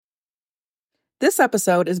This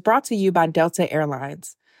episode is brought to you by Delta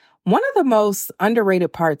Airlines. One of the most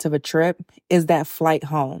underrated parts of a trip is that flight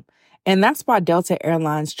home. And that's why Delta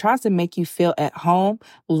Airlines tries to make you feel at home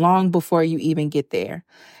long before you even get there.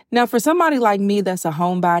 Now, for somebody like me that's a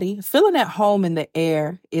homebody, feeling at home in the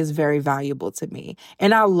air is very valuable to me.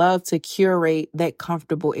 And I love to curate that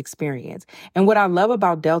comfortable experience. And what I love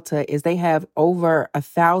about Delta is they have over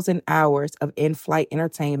 1,000 hours of in-flight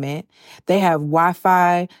entertainment. They have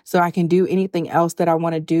Wi-Fi, so I can do anything else that I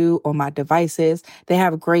want to do on my devices. They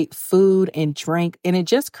have great food and drink, and it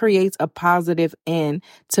just creates a positive end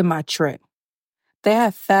to my trip. They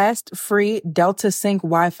have fast, free Delta Sync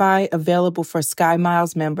Wi-Fi available for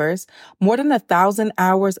SkyMiles members, more than 1,000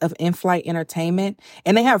 hours of in-flight entertainment,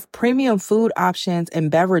 and they have premium food options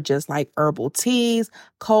and beverages like herbal teas,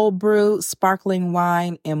 cold brew, sparkling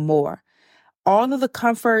wine, and more. All of the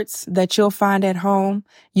comforts that you'll find at home,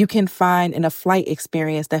 you can find in a flight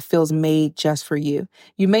experience that feels made just for you.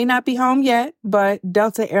 You may not be home yet, but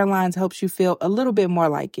Delta Airlines helps you feel a little bit more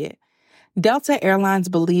like it. Delta Airlines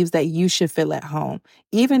believes that you should feel at home,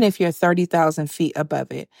 even if you're 30,000 feet above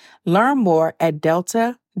it. Learn more at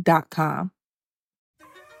delta.com.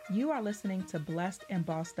 You are listening to Blessed and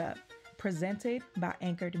Bossed Up, presented by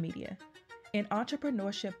Anchored Media, an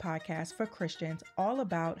entrepreneurship podcast for Christians all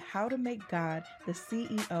about how to make God the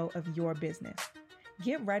CEO of your business.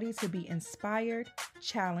 Get ready to be inspired,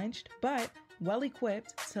 challenged, but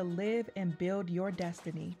well-equipped to live and build your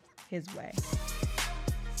destiny His way.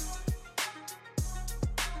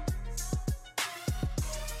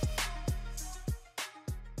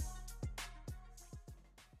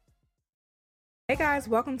 Hey guys,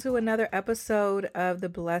 welcome to another episode of the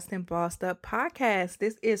Blessed and Bossed Up podcast.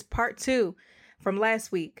 This is part 2 from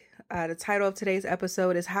last week. The title of today's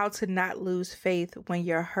episode is How to Not Lose Faith When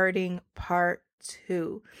You're Hurting, part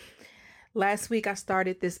 2. Last week I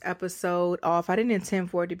started this episode off. I didn't intend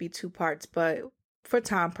for it to be 2 parts, but for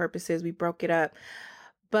time purposes, we broke it up.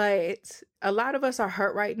 But a lot of us are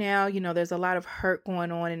hurt right now. You know, there's a lot of hurt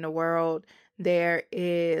going on in the world.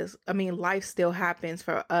 Life still happens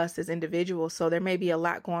for us as individuals. So there may be a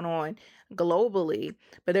lot going on globally,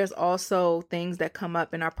 but there's also things that come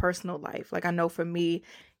up in our personal life. Like I know for me,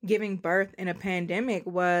 giving birth in a pandemic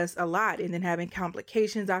was a lot. And then having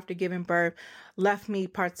complications after giving birth left me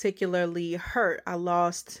particularly hurt. I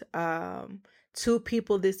lost 2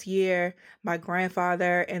 people this year, my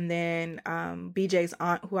grandfather, and then BJ's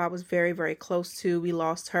aunt, who I was very, very close to. We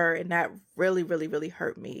lost her, and that really, really, really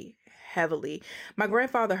hurt me heavily. My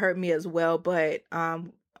grandfather hurt me as well, but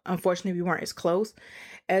unfortunately we weren't as close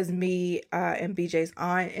as me and BJ's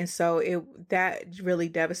aunt, and so that really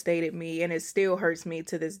devastated me, and it still hurts me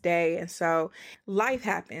to this day. And so life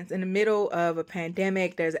happens in the middle of a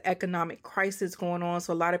pandemic. There's an economic crisis going on,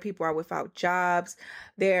 so a lot of people are without jobs.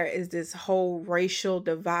 There is this whole racial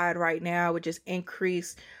divide right now, with just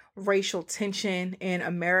increased racial tension in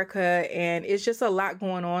America, and it's just a lot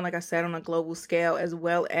going on, like I said, on a global scale, as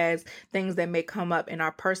well as things that may come up in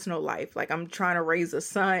our personal life. Like I'm trying to raise a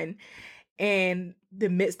son in the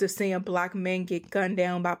midst of seeing Black men get gunned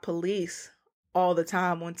down by police all the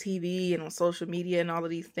time on TV and on social media and all of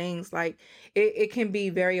these things. Like it can be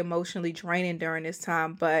very emotionally draining during this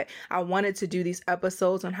time, but I wanted to do these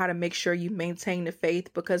episodes on how to make sure you maintain the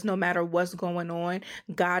faith, because no matter what's going on,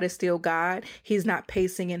 God is still God. He's not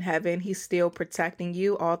pacing in heaven. He's still protecting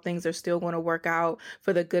you. All things are still going to work out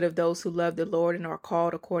for the good of those who love the Lord and are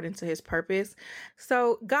called according to His purpose.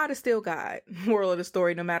 So God is still God. Moral of the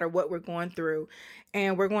story, no matter what we're going through.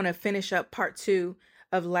 And we're going to finish up part 2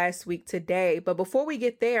 of last week today. But before we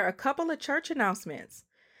get there, a couple of church announcements.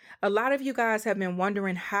 A lot of you guys have been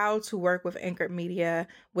wondering how to work with Anchored Media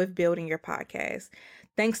with building your podcast.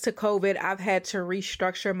 Thanks to COVID, I've had to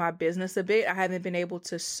restructure my business a bit. I haven't been able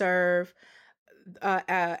to serve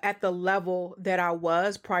at the level that I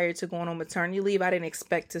was prior to going on maternity leave. I didn't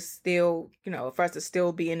expect to still, for us to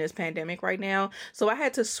still be in this pandemic right now. So I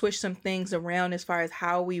had to switch some things around as far as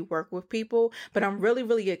how we work with people. But I'm really,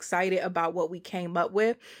 really excited about what we came up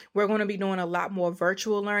with. We're going to be doing a lot more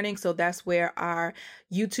virtual learning. So that's where our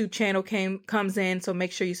YouTube channel comes in. So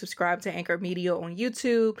make sure you subscribe to Anchor Media on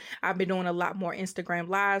YouTube. I've been doing a lot more Instagram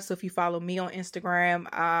Live. So if you follow me on Instagram,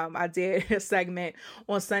 I did a segment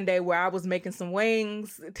on Sunday where I was making some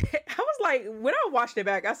wings. I was like, when I watched it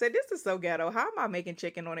back, I said, this is so ghetto. How am I making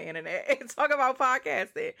chicken on the internet and talk about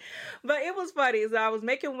podcasting? But it was funny. So I was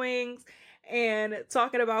making wings and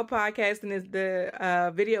talking about podcasting.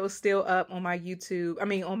 The video is still up on my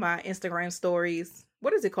on my Instagram stories.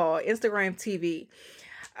 What is it called? Instagram TV.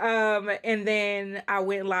 And then I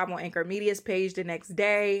went live on Anchor Media's page the next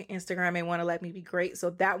day. Instagram ain't want to let me be great, so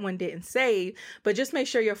that one didn't save. But just make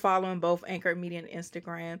sure you're following both Anchor Media and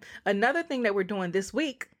Instagram. Another thing that we're doing this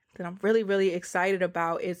week that I'm really, really excited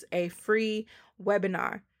about is a free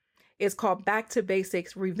webinar. It's called Back to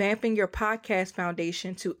Basics, Revamping Your Podcast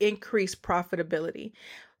Foundation to Increase Profitability.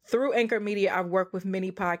 Through Anchor Media, I've worked with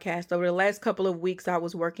many podcasts. Over the last couple of weeks, I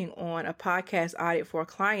was working on a podcast audit for a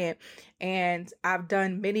client, and I've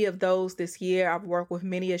done many of those this year. I've worked with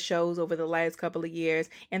many of shows over the last couple of years,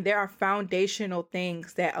 and there are foundational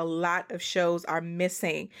things that a lot of shows are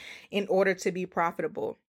missing in order to be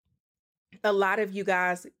profitable. A lot of you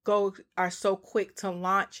guys are so quick to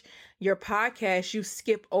launch your podcast, you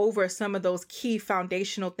skip over some of those key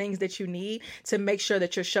foundational things that you need to make sure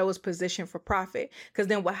that your show is positioned for profit. Because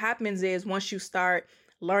then what happens is once you start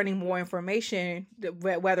learning more information,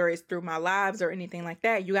 whether it's through my lives or anything like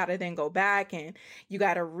that, you got to then go back and you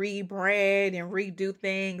got to rebrand and redo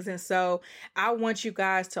things. And so I want you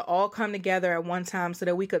guys to all come together at one time so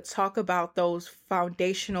that we could talk about those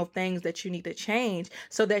foundational things that you need to change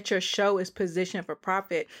so that your show is positioned for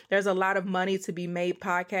profit. There's a lot of money to be made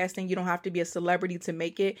podcasting. You don't have to be a celebrity to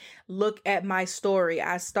make it. Look at my story.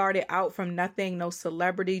 I started out from nothing, no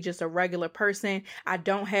celebrity, just a regular person. I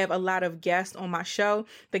don't have a lot of guests on my show.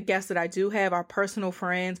 The guests that I do have are personal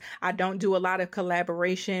friends. I don't do a lot of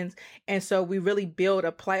collaborations. And so we really build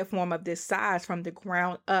a platform of this size from the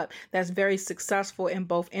ground up that's very successful in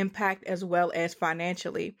both impact as well as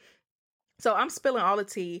financially. So I'm spilling all the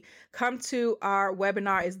tea. Come to our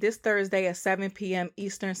webinar. Is this Thursday at 7 p.m.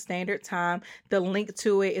 Eastern Standard Time. The link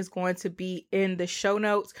to it is going to be in the show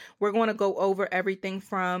notes. We're going to go over everything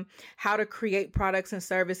from how to create products and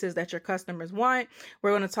services that your customers want.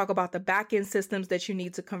 We're going to talk about the back-end systems that you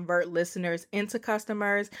need to convert listeners into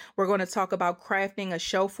customers. We're going to talk about crafting a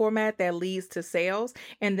show format that leads to sales.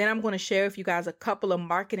 And then I'm going to share with you guys a couple of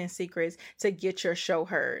marketing secrets to get your show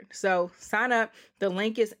heard. So sign up. The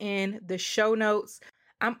link is in the show notes.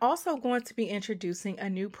 I'm also going to be introducing a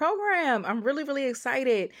new program. I'm really, really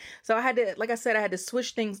excited. So I had to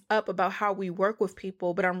switch things up about how we work with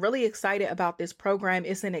people, but I'm really excited about this program.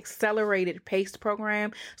 It's an accelerated paced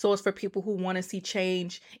program. So it's for people who want to see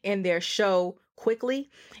change in their show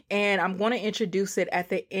quickly. And I'm going to introduce it at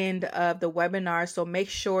the end of the webinar. So make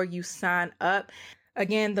sure you sign up.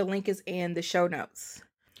 Again, the link is in the show notes.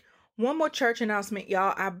 One more church announcement,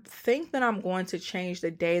 y'all. I think that I'm going to change the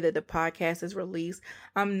day that the podcast is released.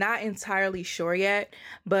 I'm not entirely sure yet,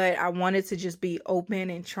 but I wanted to just be open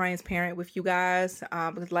and transparent with you guys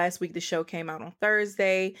because last week the show came out on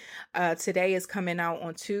Thursday. Today is coming out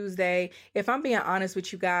on Tuesday. If I'm being honest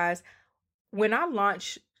with you guys, when I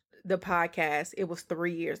launched the podcast, it was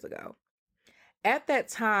 3 years ago. At that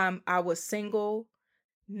time, I was single,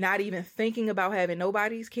 not even thinking about having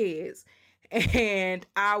nobody's kids. And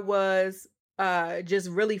I was just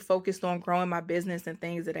really focused on growing my business and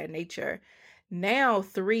things of that nature. Now,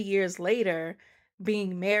 3 years later,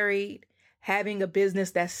 being married, having a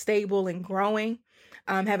business that's stable and growing,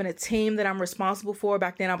 having a team that I'm responsible for.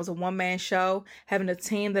 Back then, I was a one-man show. Having a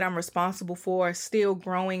team that I'm responsible for, still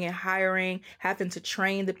growing and hiring, having to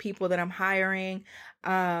train the people that I'm hiring,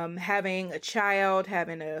 having a child,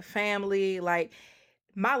 having a family,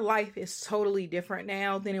 my life is totally different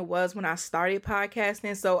now than it was when I started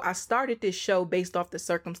podcasting. So I started this show based off the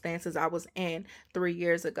circumstances I was in 3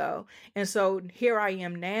 years ago. And so here I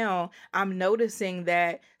am now. I'm noticing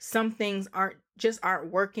that some things aren't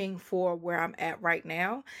working for where I'm at right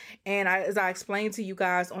now. And as I explained to you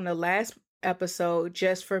guys on the last episode,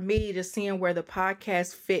 just for me, just seeing where the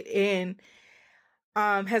podcast fit in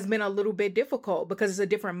has been a little bit difficult because it's a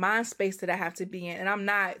different mind space that I have to be in. And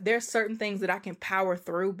there's certain things that I can power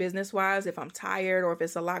through business wise if I'm tired or if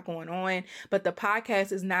it's a lot going on. But the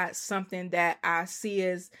podcast is not something that I see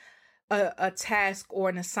as a task or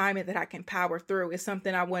an assignment that I can power through. It's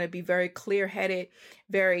something I want to be very clear-headed,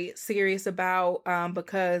 very serious about,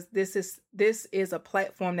 because this is a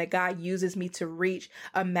platform that God uses me to reach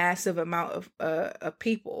a massive amount of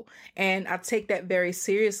people. And I take that very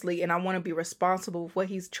seriously, and I want to be responsible for what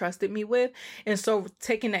he's trusted me with. And so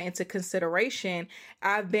taking that into consideration,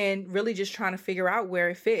 I've been really just trying to figure out where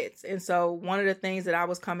it fits. And so one of the things that I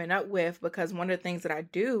was coming up with, because one of the things that I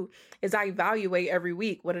do is I evaluate every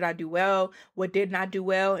week. What did I do well? What did not do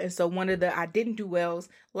well? And so one of the I didn't do wells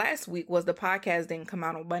last week was the podcast didn't come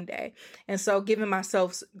out on Monday. And so giving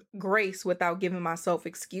myself grace without giving myself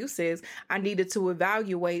excuses, I needed to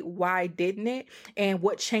evaluate why didn't it and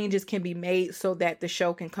what changes can be made so that the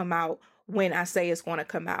show can come out when I say it's going to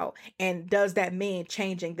come out? And does that mean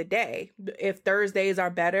changing the day? If Thursdays are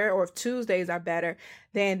better or if Tuesdays are better,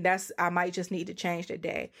 then I might just need to change the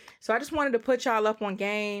day. So I just wanted to put y'all up on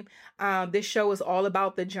game. This show is all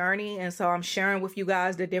about the journey. And so I'm sharing with you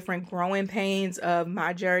guys the different growing pains of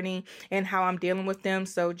my journey and how I'm dealing with them.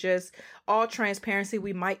 So just all transparency,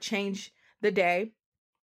 we might change the day.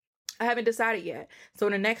 I haven't decided yet. So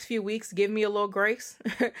in the next few weeks, give me a little grace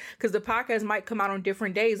because the podcast might come out on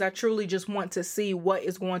different days. I truly just want to see what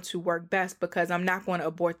is going to work best because I'm not going to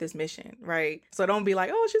abort this mission, right? So don't be like,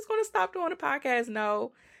 oh, she's going to stop doing the podcast.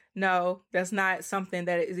 No, that's not something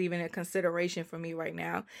that is even a consideration for me right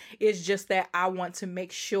now. It's just that I want to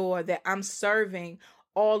make sure that I'm serving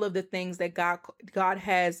all of the things that God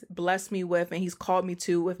has blessed me with and he's called me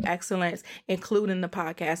to with excellence, including the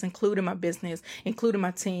podcast, including my business, including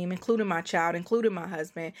my team, including my child, including my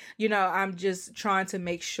husband. I'm just trying to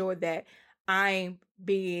make sure that I'm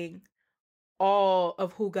being all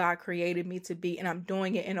of who God created me to be, and I'm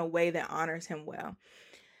doing it in a way that honors him well.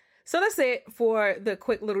 So that's it for the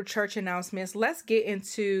quick little church announcements. Let's get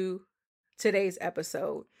into today's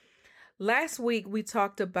episode. Last week, we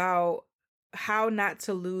talked about how not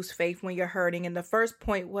to lose faith when you're hurting. And the first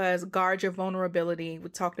point was guard your vulnerability. We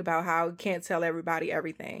talked about how you can't tell everybody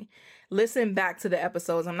everything. Listen back to the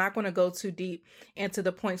episodes. I'm not going to go too deep into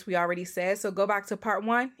the points we already said. So go back to part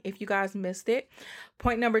 1 if you guys missed it.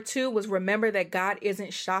 Point number 2 was remember that God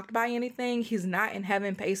isn't shocked by anything. He's not in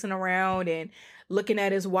heaven pacing around and looking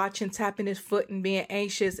at his watch and tapping his foot and being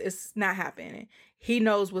anxious. It's not happening. He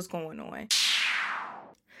knows what's going on.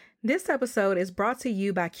 This episode is brought to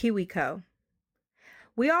you by KiwiCo.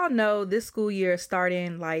 We all know this school year is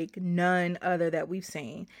starting like none other that we've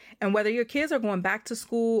seen. And whether your kids are going back to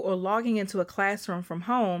school or logging into a classroom from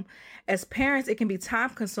home, as parents, it can be time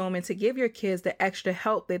consuming to give your kids the extra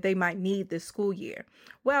help that they might need this school year.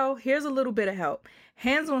 Well, here's a little bit of help.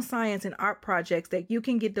 Hands-on science and art projects that you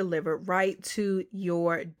can get delivered right to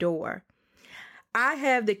your door. I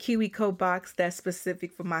have the KiwiCo box that's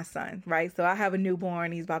specific for my son, right? So I have a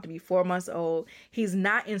newborn. He's about to be 4 months old. He's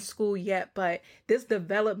not in school yet, but this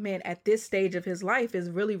development at this stage of his life is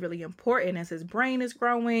really, really important as his brain is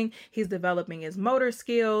growing. He's developing his motor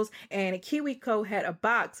skills, and KiwiCo had a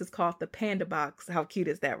box. It's called the Panda Box. How cute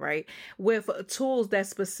is that, right? With tools that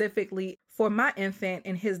specifically for my infant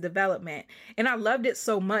and his development. And I loved it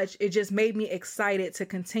so much, it just made me excited to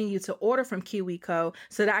continue to order from KiwiCo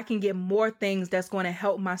so that I can get more things that's going to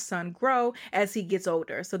help my son grow as he gets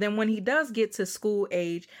older. So then when he does get to school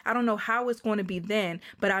age, I don't know how it's going to be then,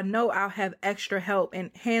 but I know I'll have extra help and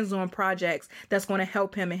hands-on projects that's going to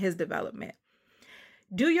help him in his development.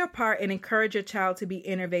 Do your part and encourage your child to be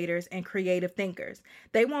innovators and creative thinkers.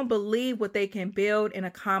 They won't believe what they can build and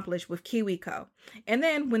accomplish with KiwiCo. And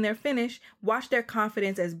then when they're finished, watch their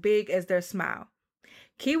confidence as big as their smile.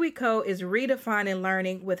 KiwiCo is redefining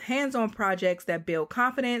learning with hands-on projects that build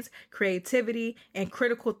confidence, creativity, and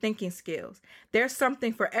critical thinking skills. There's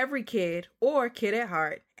something for every kid or kid at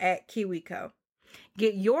heart at KiwiCo.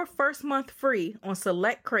 Get your first month free on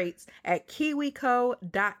select crates at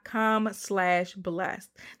kiwico.com/blessed.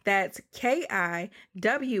 That's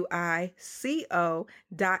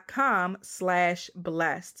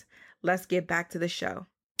KIWICO.com/blessed. Let's get back to the show.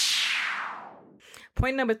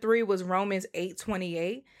 Point number 3 was Romans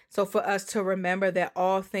 8:28. So for us to remember that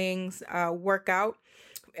all things work out.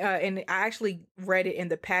 And I actually read it in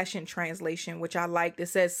the Passion Translation, which I liked. It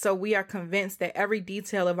says, so we are convinced that every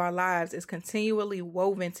detail of our lives is continually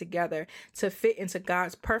woven together to fit into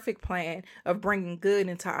God's perfect plan of bringing good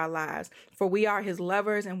into our lives. For we are his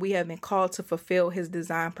lovers and we have been called to fulfill his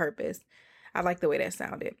design purpose. I like the way that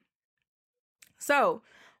sounded. So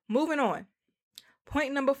moving on.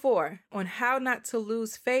 Point number 4 on how not to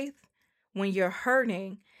lose faith when you're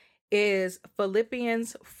hurting is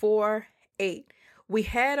Philippians 4:8. We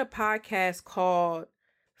had a podcast called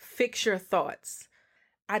Fix Your Thoughts.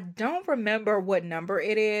 I don't remember what number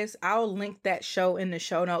it is. I'll link that show in the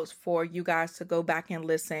show notes for you guys to go back and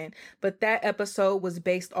listen. But that episode was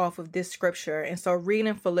based off of this scripture. And so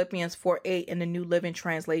reading Philippians 4:8 in the New Living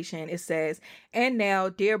Translation, it says, and now,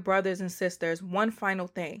 dear brothers and sisters, one final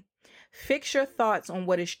thing. Fix your thoughts on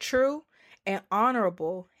what is true and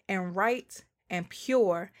honorable and right and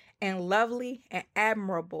pure and lovely and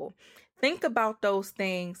admirable. Think about those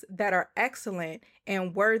things that are excellent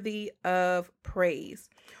and worthy of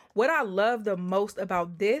praise. What I love the most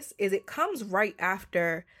about this is it comes right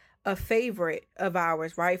after a favorite of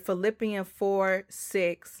ours, right? Philippians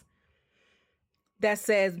 4:6. that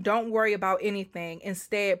says, don't worry about anything.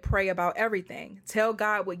 Instead, pray about everything. Tell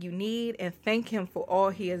God what you need and thank Him for all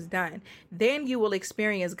He has done. Then you will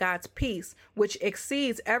experience God's peace, which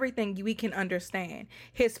exceeds everything we can understand.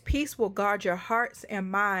 His peace will guard your hearts and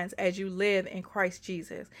minds as you live in Christ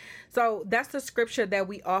Jesus. So that's the scripture that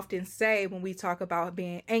we often say when we talk about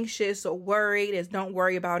being anxious or worried, is don't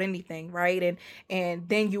worry about anything, right? And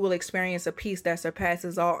then you will experience a peace that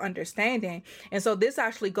surpasses all understanding. And so this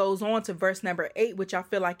actually goes on to verse number 8, which I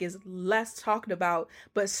feel like is less talked about,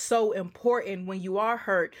 but so important when you are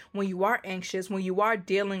hurt, when you are anxious, when you are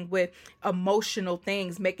dealing with emotional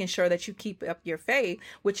things, making sure that you keep up your faith,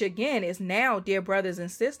 which again is now, dear brothers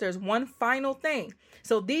and sisters, one final thing.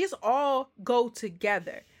 So these all go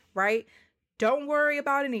together, right? Don't worry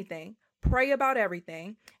about anything. Pray about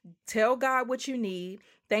everything. Tell God what you need.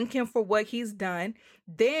 Thank Him for what He's done.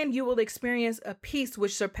 Then you will experience a peace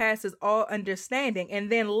which surpasses all understanding.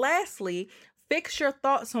 And then lastly, fix your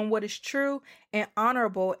thoughts on what is true and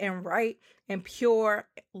honorable and right and pure,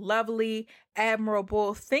 lovely,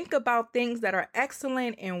 admirable. Think about things that are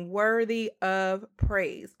excellent and worthy of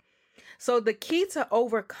praise. So the key to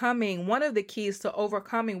overcoming, one of the keys to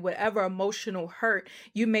overcoming whatever emotional hurt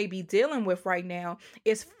you may be dealing with right now,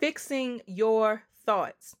 is fixing your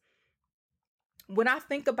thoughts. When I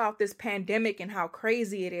think about this pandemic and how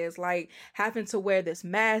crazy it is, like having to wear this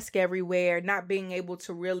mask everywhere, not being able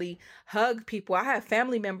to really hug people. I have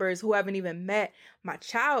family members who haven't even met my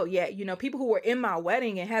child yet. You know, people who were in my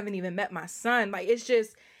wedding and haven't even met my son. Like, it's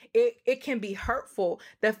just, it can be hurtful,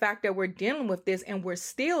 the fact that we're dealing with this and we're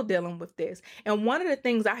still dealing with this. And one of the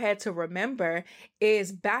things I had to remember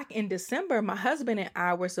is back in December, my husband and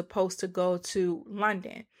I were supposed to go to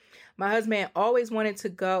London. My husband always wanted to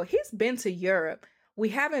go. He's been to Europe. We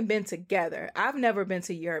haven't been together. I've never been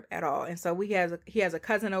to Europe at all. And so he has a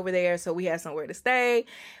cousin over there. So we had somewhere to stay.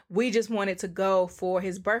 We just wanted to go for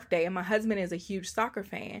his birthday. And my husband is a huge soccer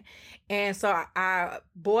fan. And so I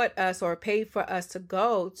bought us, or paid for us, to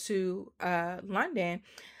go to London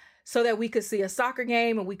so that we could see a soccer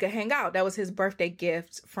game and we could hang out. That was his birthday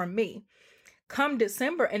gift from me. Come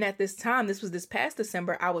December, and at this time, this was this past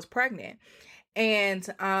December, I was pregnant. And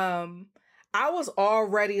I was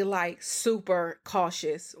already like super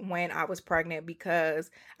cautious when I was pregnant because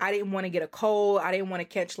I didn't want to get a cold. I didn't want to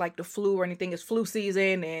catch like the flu or anything. It's flu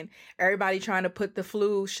season and everybody trying to put the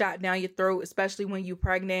flu shot down your throat, especially when you're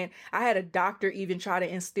pregnant. I had a doctor even try to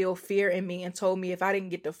instill fear in me and told me if I didn't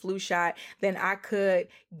get the flu shot, then I could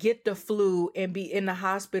get the flu and be in the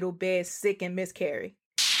hospital bed sick and miscarry.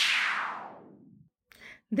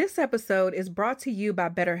 This episode is brought to you by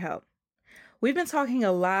BetterHelp. We've been talking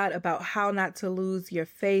a lot about how not to lose your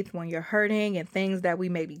faith when you're hurting and things that we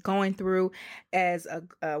may be going through as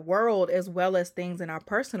a world, as well as things in our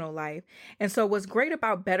personal life. And so what's great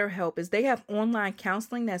about BetterHelp is they have online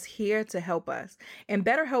counseling that's here to help us. And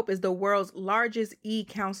BetterHelp is the world's largest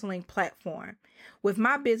e-counseling platform. With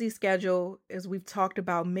my busy schedule, as we've talked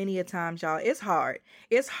about many a times, y'all, it's hard.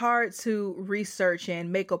 It's hard to research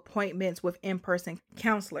and make appointments with in-person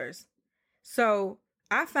counselors. So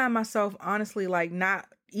I find myself honestly like not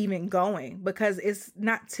even going because it's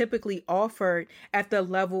not typically offered at the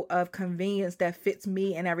level of convenience that fits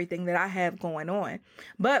me and everything that I have going on.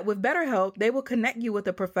 But with BetterHelp, they will connect you with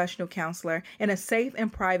a professional counselor in a safe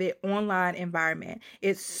and private online environment.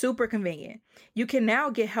 It's super convenient. You can now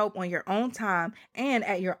get help on your own time and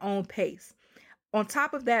at your own pace. On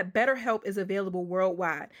top of that, BetterHelp is available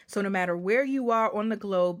worldwide. So no matter where you are on the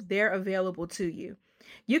globe, they're available to you.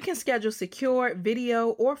 You can schedule secure video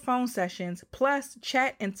or phone sessions, plus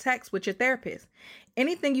chat and text with your therapist.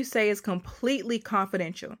 Anything you say is completely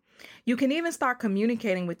confidential. You can even start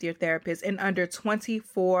communicating with your therapist in under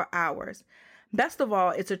 24 hours. Best of all,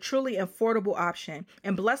 it's a truly affordable option,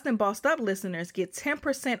 and Blessed and Bossed Up listeners get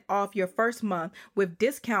 10% off your first month with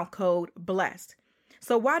discount code BLESSED.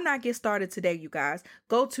 So why not get started today, you guys?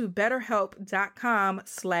 Go to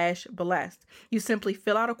betterhelp.com/blessed. You simply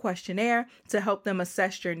fill out a questionnaire to help them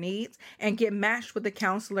assess your needs and get matched with a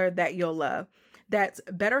counselor that you'll love. That's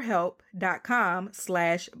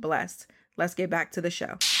betterhelp.com/blessed. Let's get back to the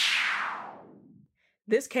show.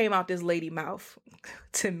 This came out this lady mouth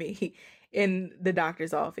to me in the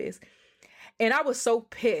doctor's office. And I was so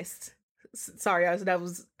pissed. Sorry, that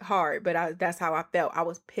was hard, but that's how I felt. I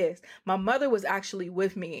was pissed. My mother was actually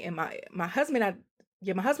with me, and my husband,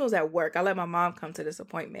 my husband was at work. I let my mom come to this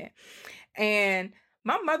appointment, and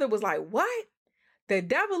my mother was like, "What? the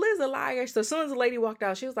devil is a liar. So as soon as the lady walked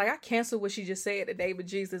out, she was like, I canceled what she just said in the name of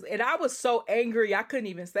Jesus. And I was so angry, I couldn't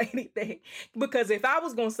even say anything. Because if I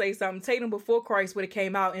was going to say something, Tatum Before Christ would have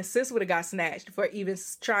came out and sis would have got snatched for even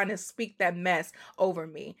trying to speak that mess over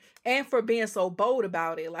me. And for being so bold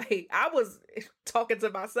about it. Like, I was talking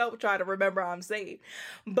to myself, trying to remember I'm saved.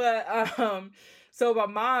 But, so my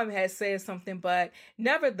mom had said something, but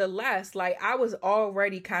nevertheless, like, I was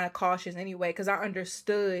already kind of cautious anyway, because I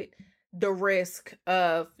understood the risk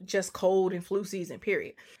of just cold and flu season,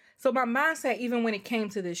 period. So my mindset, even when it came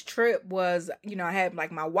to this trip, was, I had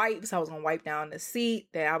like my wipes. I was going to wipe down the seat,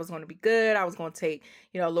 that I was going to be good. I was going to take,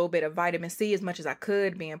 a little bit of vitamin C as much as I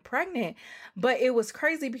could being pregnant. But it was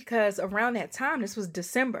crazy because around that time, this was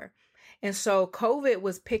December. And so COVID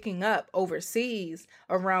was picking up overseas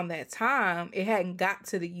around that time. It hadn't got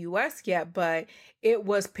to the US yet, but it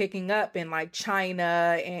was picking up in like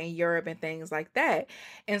China and Europe and things like that.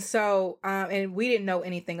 And so, and we didn't know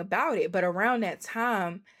anything about it. But around that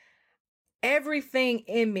time, everything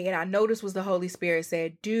in me, and I know this was the Holy Spirit,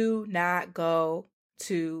 said, do not go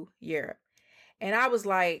to Europe. And I was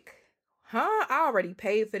like, I already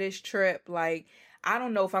paid for this trip. Like, I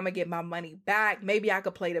don't know if I'm gonna get my money back. Maybe I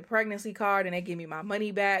could play the pregnancy card and they give me my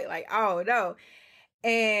money back. Like, oh no.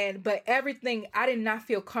 But everything, I did not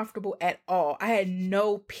feel comfortable at all. I had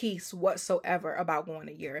no peace whatsoever about going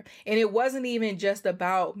to Europe. And it wasn't even just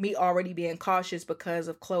about me already being cautious because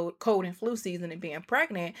of cold and flu season and being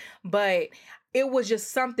pregnant, but it was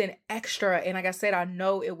just something extra. And like I said, I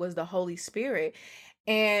know it was the Holy Spirit.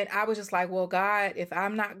 And I was just like, well, God, if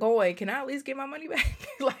I'm not going, can I at least get my money back?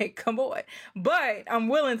 Like, come on. But I'm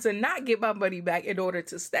willing to not get my money back in order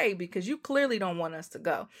to stay, because you clearly don't want us to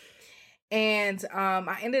go. And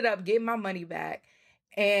I ended up getting my money back.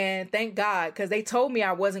 And thank God, because they told me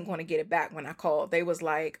I wasn't going to get it back when I called. They was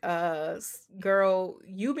like, girl,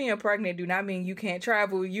 you being pregnant do not mean you can't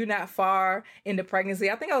travel. You're not far into pregnancy.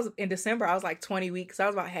 I think I was in December. I was like 20 weeks. I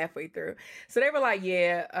was about halfway through. So they were like,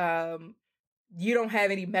 yeah, you don't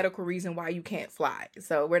have any medical reason why you can't fly.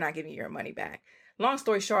 So we're not giving you your money back. Long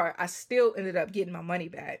story short, I still ended up getting my money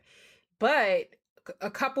back. But a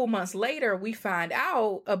couple months later, we find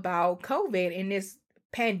out about COVID, and this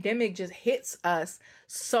pandemic just hits us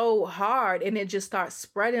so hard, and it just starts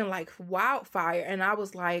spreading like wildfire. And I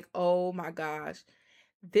was like, oh my gosh,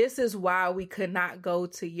 this is why we could not go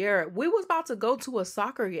to Europe. We was about to go to a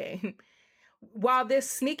soccer game. While this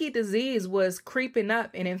sneaky disease was creeping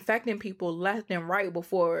up and infecting people left and right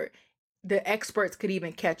before the experts could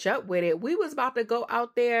even catch up with it, we was about to go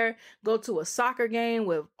out there, go to a soccer game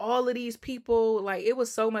with all of these people. Like, it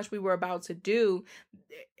was so much we were about to do,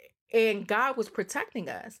 and God was protecting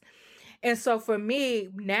us. And so for me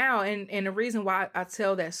now, and the reason why I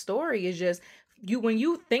tell that story is just, when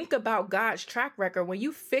you think about God's track record, when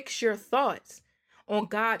you fix your thoughts on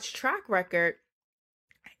God's track record,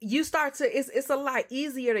 you start to, it's a lot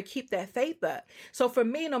easier to keep that faith up. So for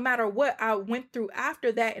me, no matter what I went through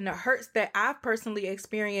after that, and the hurts that I've personally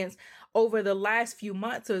experienced over the last few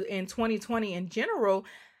months in 2020 in general,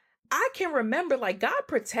 I can remember, like, God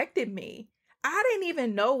protected me. I didn't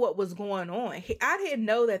even know what was going on. I didn't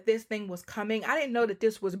know that this thing was coming. I didn't know that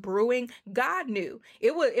this was brewing. God knew.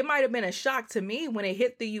 It might have been a shock to me when it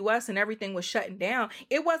hit the US and everything was shutting down.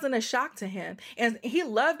 It wasn't a shock to him. And he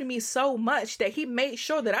loved me so much that he made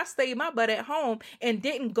sure that I stayed my butt at home and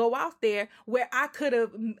didn't go out there where I could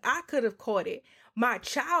have caught it. My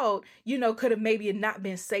child, could have maybe not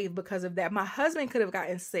been saved because of that. My husband could have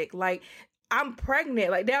gotten sick. Like, I'm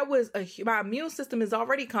pregnant. Like, that was my immune system is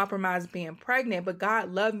already compromised being pregnant, but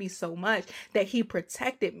God loved me so much that he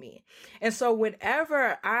protected me. And so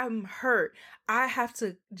whenever I'm hurt, I have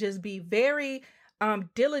to just be very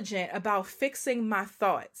diligent about fixing my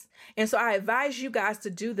thoughts. And so I advise you guys to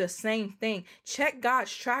do the same thing. Check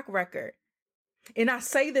God's track record. And I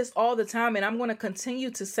say this all the time, and I'm going to continue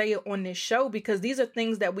to say it on this show, because these are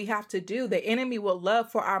things that we have to do. The enemy will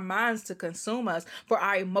love for our minds to consume us, for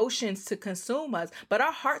our emotions to consume us. But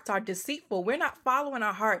our hearts are deceitful. We're not following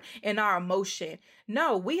our heart and our emotion.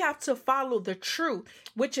 No, we have to follow the truth,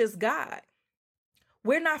 which is God.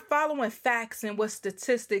 We're not following facts and what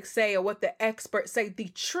statistics say or what the experts say. The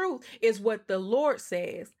truth is what the Lord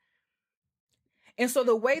says. And so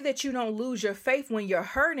the way that you don't lose your faith when you're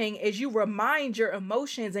hurting is you remind your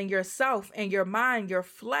emotions and yourself and your mind, your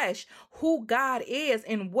flesh, who God is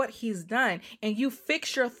and what he's done. And you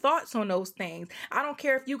fix your thoughts on those things. I don't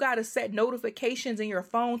care if you got to set notifications in your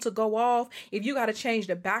phone to go off, if you got to change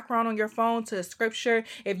the background on your phone to scripture,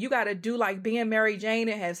 if you got to do like being Mary Jane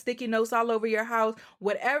and have sticky notes all over your house,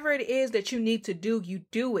 whatever it is that you need to do, you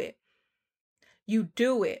do it. You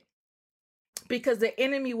do it. Because the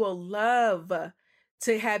enemy will love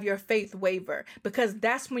to have your faith waver, because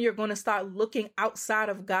that's when you're going to start looking outside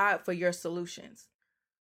of God for your solutions.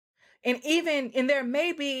 And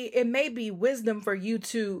it may be wisdom for you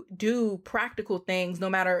to do practical things no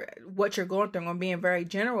matter what you're going through. I'm being very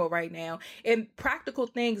general right now. And practical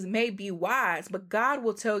things may be wise, but God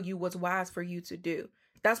will tell you what's wise for you to do.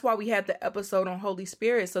 That's why we had the episode on Holy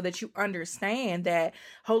Spirit, so that you understand that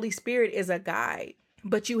Holy Spirit is a guide,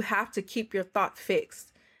 but you have to keep your thoughts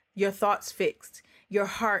fixed, your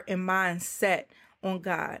heart and mind set on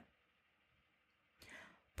God.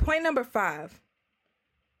 Point number 5.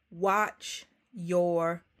 Watch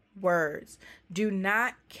your words. Do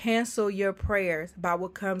not cancel your prayers by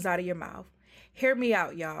what comes out of your mouth. Hear me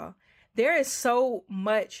out, y'all. There is so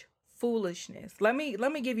much foolishness. Let me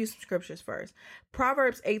give you some scriptures first.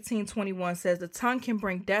 Proverbs 18:21 says, the tongue can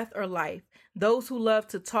bring death or life. Those who love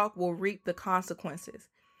to talk will reap the consequences.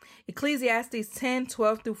 Ecclesiastes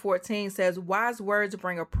 10:12-14 says, wise words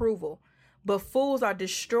bring approval, but fools are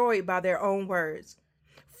destroyed by their own words.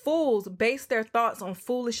 Fools base their thoughts on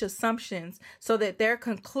foolish assumptions so that their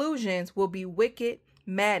conclusions will be wicked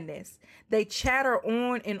madness. They chatter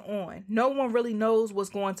on and on. No one really knows what's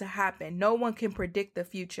going to happen. No one can predict the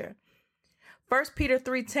future. 1 Peter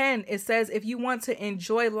 3:10, it says, if you want to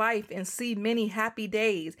enjoy life and see many happy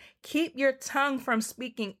days, keep your tongue from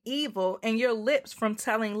speaking evil and your lips from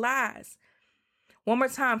telling lies. One more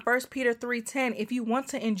time, 1 Peter 3:10, if you want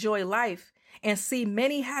to enjoy life and see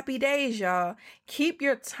many happy days, y'all, keep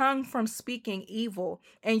your tongue from speaking evil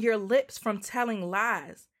and your lips from telling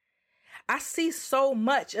lies. I see so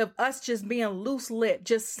much of us just being loose-lipped,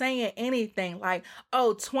 just saying anything like,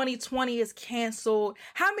 oh, 2020 is canceled.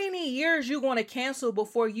 How many years you going to cancel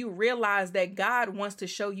before you realize that God wants to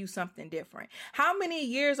show you something different? How many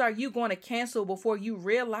years are you going to cancel before you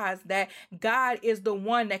realize that God is the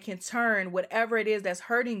one that can turn whatever it is that's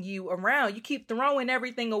hurting you around? You keep throwing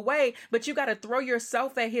everything away, but you got to throw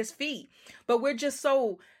yourself at his feet. But we're just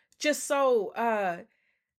so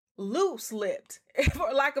loose-lipped,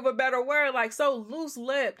 for lack of a better word, like so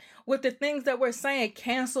loose-lipped with the things that we're saying.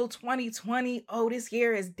 Cancel 2020. Oh, this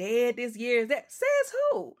year is dead. This year is that. Says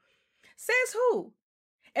who? Says who?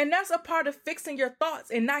 And that's a part of fixing your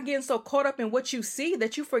thoughts and not getting so caught up in what you see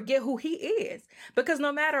that you forget who he is. Because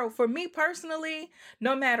for me personally,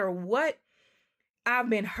 no matter what I've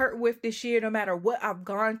been hurt with this year, no matter what I've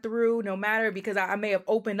gone through, no matter, because I may have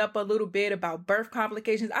opened up a little bit about birth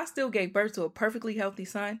complications, I still gave birth to a perfectly healthy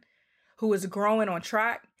son who is growing on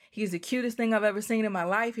track. He's the cutest thing I've ever seen in my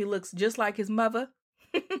life. He looks just like his mother.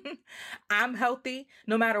 I'm healthy.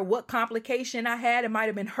 No matter what complication I had, it might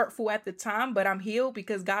have been hurtful at the time, but I'm healed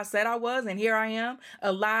because God said I was. And here I am,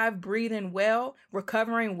 alive, breathing well,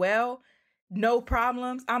 recovering well, no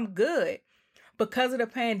problems. I'm good. Because of the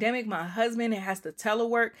pandemic, my husband has to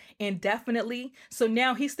telework indefinitely. So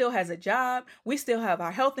now he still has a job. We still have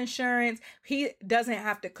our health insurance. He doesn't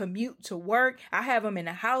have to commute to work. I have him in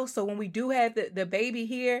the house. So when we do have the baby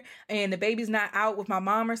here and the baby's not out with my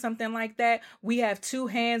mom or something like that, we have 2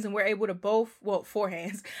 hands and we're able to 4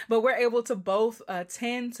 hands, but we're able to both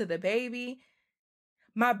tend to the baby.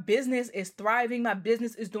 My business is thriving. My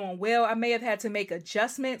business is doing well. I may have had to make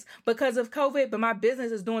adjustments because of COVID, but my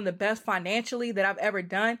business is doing the best financially that I've ever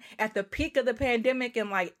done. At the peak of the pandemic in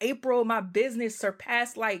like April, my business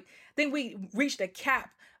surpassed I think we reached a cap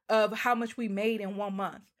of how much we made in 1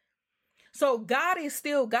 month. So God is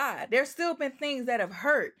still God. There's still been things that have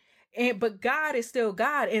hurt. But God is still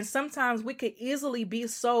God. And sometimes we could easily be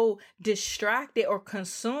so distracted or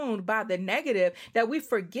consumed by the negative that we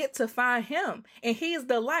forget to find him. And he is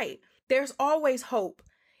the light. There's always hope,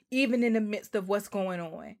 even in the midst of what's going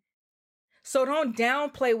on. So don't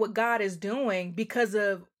downplay what God is doing because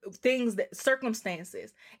of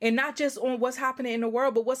circumstances, and not just on what's happening in the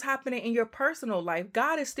world, but what's happening in your personal life.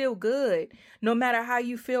 God is still good, no matter how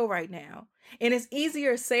you feel right now. And it's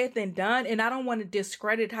easier said than done. And I don't want to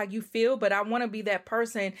discredit how you feel, but I want to be that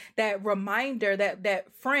person, that reminder,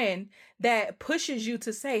 that friend that pushes you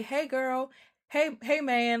to say, hey girl, hey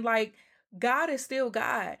man, like God is still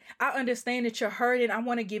God. I understand that you're hurting. I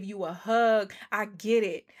want to give you a hug. I get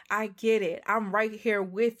it. I'm right here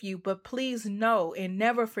with you, but please know and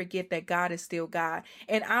never forget that God is still God.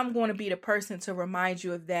 And I'm going to be the person to remind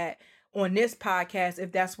you of that on this podcast,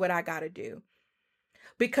 if that's what I got to do.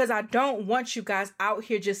 Because I don't want you guys out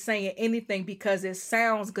here just saying anything because it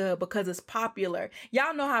sounds good, because it's popular.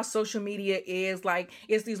 Y'all know how social media is. Like,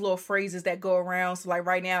 it's these little phrases that go around. So like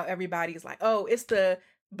right now, everybody's like, oh, it's the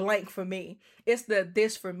blank for me. It's the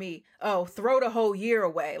this for me. Oh, throw the whole year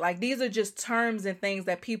away. Like, these are just terms and things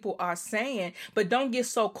that people are saying. But don't get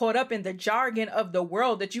so caught up in the jargon of the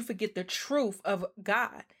world that you forget the truth of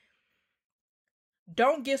God.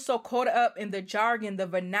 Don't get so caught up in the jargon, the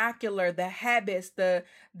vernacular, the habits, the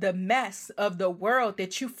mess of the world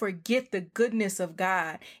that you forget the goodness of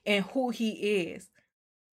God and who he is.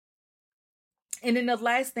 And then the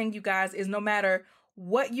last thing, you guys, is no matter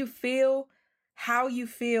what you feel, how you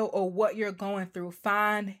feel, or what you're going through,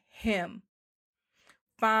 find him.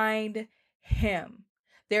 Find him.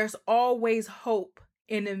 There's always hope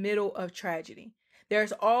in the middle of tragedy.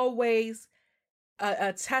 There's always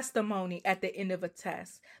a testimony at the end of a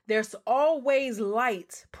test. There's always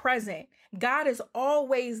light present. God is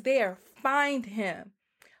always there. Find him.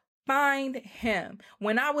 Find him.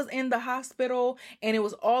 When I was in the hospital and it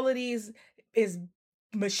was all of these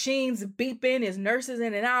machines beeping, is nurses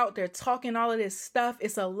in and out, they're talking all of this stuff.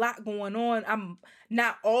 It's a lot going on. I'm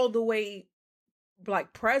not all the way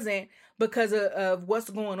like present because of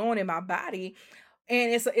what's going on in my body.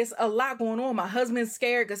 And it's a lot going on. My husband's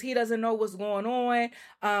scared because he doesn't know what's going on.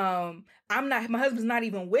 My husband's not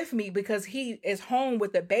even with me because he is home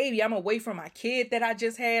with the baby. I'm away from my kid that I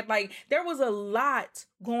just had. Like, there was a lot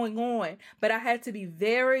going on, but I had to be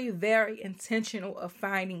very, very intentional of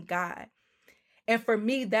finding God. And for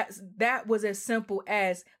me, that was as simple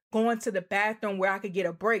as going to the bathroom where I could get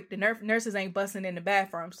a break. The nurses ain't busting in the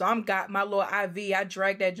bathroom. So I'm got my little IV. I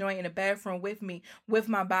dragged that joint in the bathroom with me with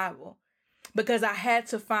my Bible. Because I had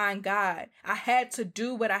to find God. I had to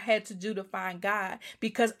do what I had to do to find God.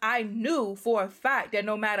 Because I knew for a fact that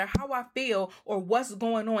no matter how I feel or what's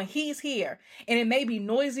going on, he's here. And it may be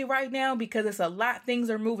noisy right now because it's a lot. Things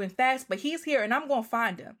are moving fast, but he's here and I'm going to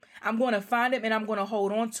find him. I'm going to find him and I'm going to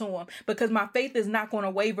hold on to him because my faith is not going to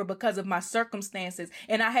waver because of my circumstances.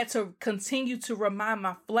 And I had to continue to remind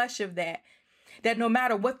my flesh of that. That no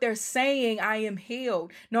matter what they're saying, I am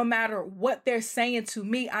healed. No matter what they're saying to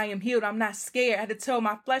me, I am healed. I'm not scared. I had to tell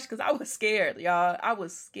my flesh because I was scared, y'all. I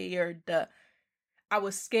was scared. I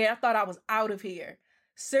was scared. I thought I was out of here.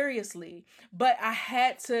 Seriously. But I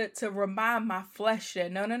had to remind my flesh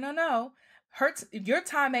that no. Your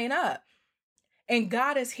time ain't up. And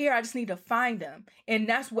God is here. I just need to find him. And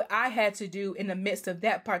that's what I had to do in the midst of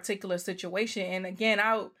that particular situation. And again,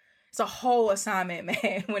 it's a whole assignment,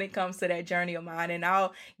 man, when it comes to that journey of mine. And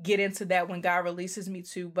I'll get into that when God releases me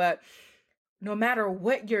to. But no matter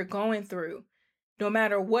what you're going through, no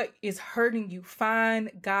matter what is hurting you,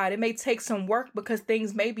 find God. It may take some work because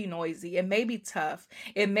things may be noisy. It may be tough.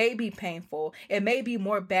 It may be painful. It may be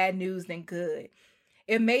more bad news than good.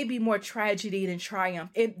 It may be more tragedy than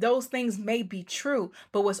triumph. Those things may be true,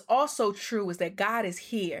 but what's also true is that God is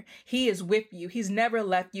here. He is with you. He's never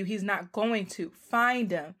left you. He's not going to.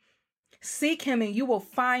 Find him. Seek him and you will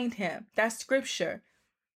find him. That's scripture.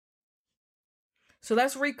 So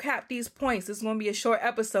let's recap these points. This is going to be a short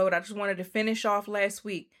episode. I just wanted to finish off last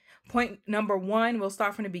week. Point number 1, we'll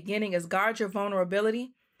start from the beginning, is guard your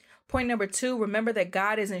vulnerability. Point number 2, remember that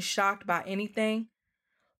God isn't shocked by anything.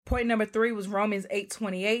 Point number 3 was Romans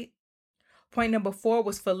 8:28. Point number 4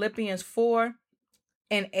 was Philippians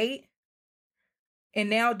 4:8. And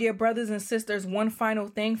now, dear brothers and sisters, one final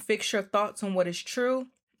thing. Fix your thoughts on what is true,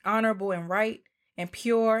 honorable and right, and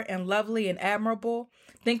pure and lovely and admirable.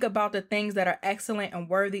 Think about the things that are excellent and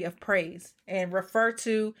worthy of praise. And refer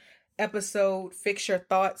to episode Fix Your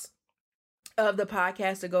Thoughts of the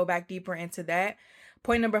podcast to go back deeper into that.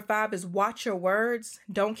 Point number 5 is watch your words.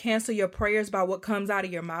 Don't cancel your prayers by what comes out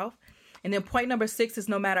of your mouth. And then point number 6 is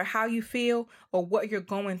no matter how you feel or what you're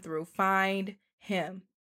going through, find him.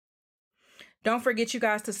 Don't forget, you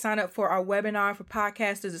guys, to sign up for our webinar for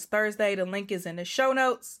podcasters. It's Thursday. The link is in the show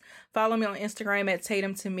notes. Follow me on Instagram at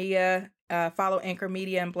Tatum Tamia. Follow Anchor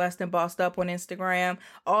Media and Blessed and Bossed Up on Instagram.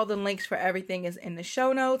 All the links for everything is in the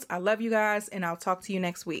show notes. I love you guys, and I'll talk to you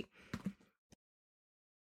next week.